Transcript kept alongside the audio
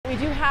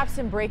have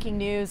some breaking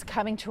news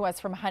coming to us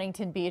from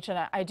Huntington Beach,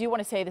 and I do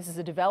want to say this is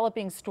a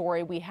developing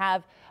story. We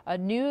have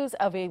news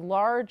of a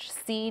large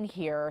scene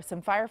here.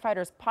 Some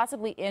firefighters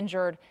possibly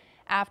injured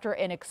after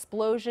an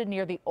explosion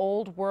near the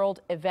Old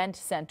World Event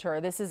Center.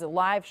 This is a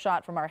live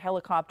shot from our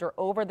helicopter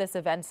over this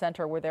event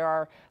center where there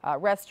are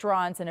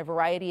restaurants and a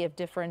variety of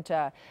different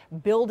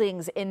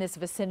buildings in this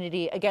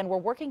vicinity. Again, we're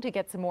working to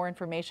get some more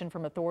information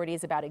from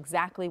authorities about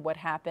exactly what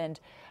happened.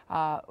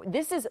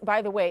 This is,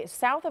 by the way,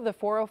 south of the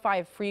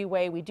 405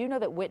 freeway. We do know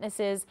that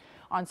witnesses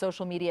on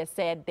social media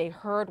said they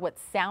heard what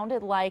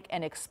sounded like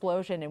an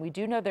explosion, and we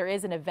do know there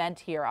is an event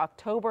here.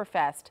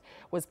 Oktoberfest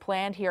was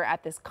planned here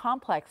at this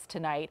complex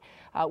tonight.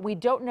 We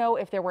don't know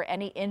if there were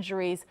any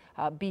injuries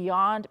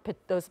beyond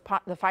the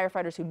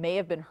firefighters who may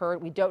have been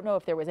hurt. We don't know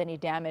if there was any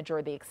damage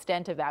or the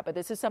extent of that, but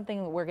this is something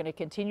that we're going to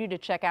continue to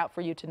check out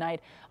for you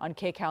tonight on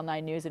KCAL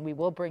 9 News, and we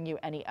will bring you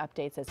any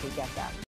updates as we get them.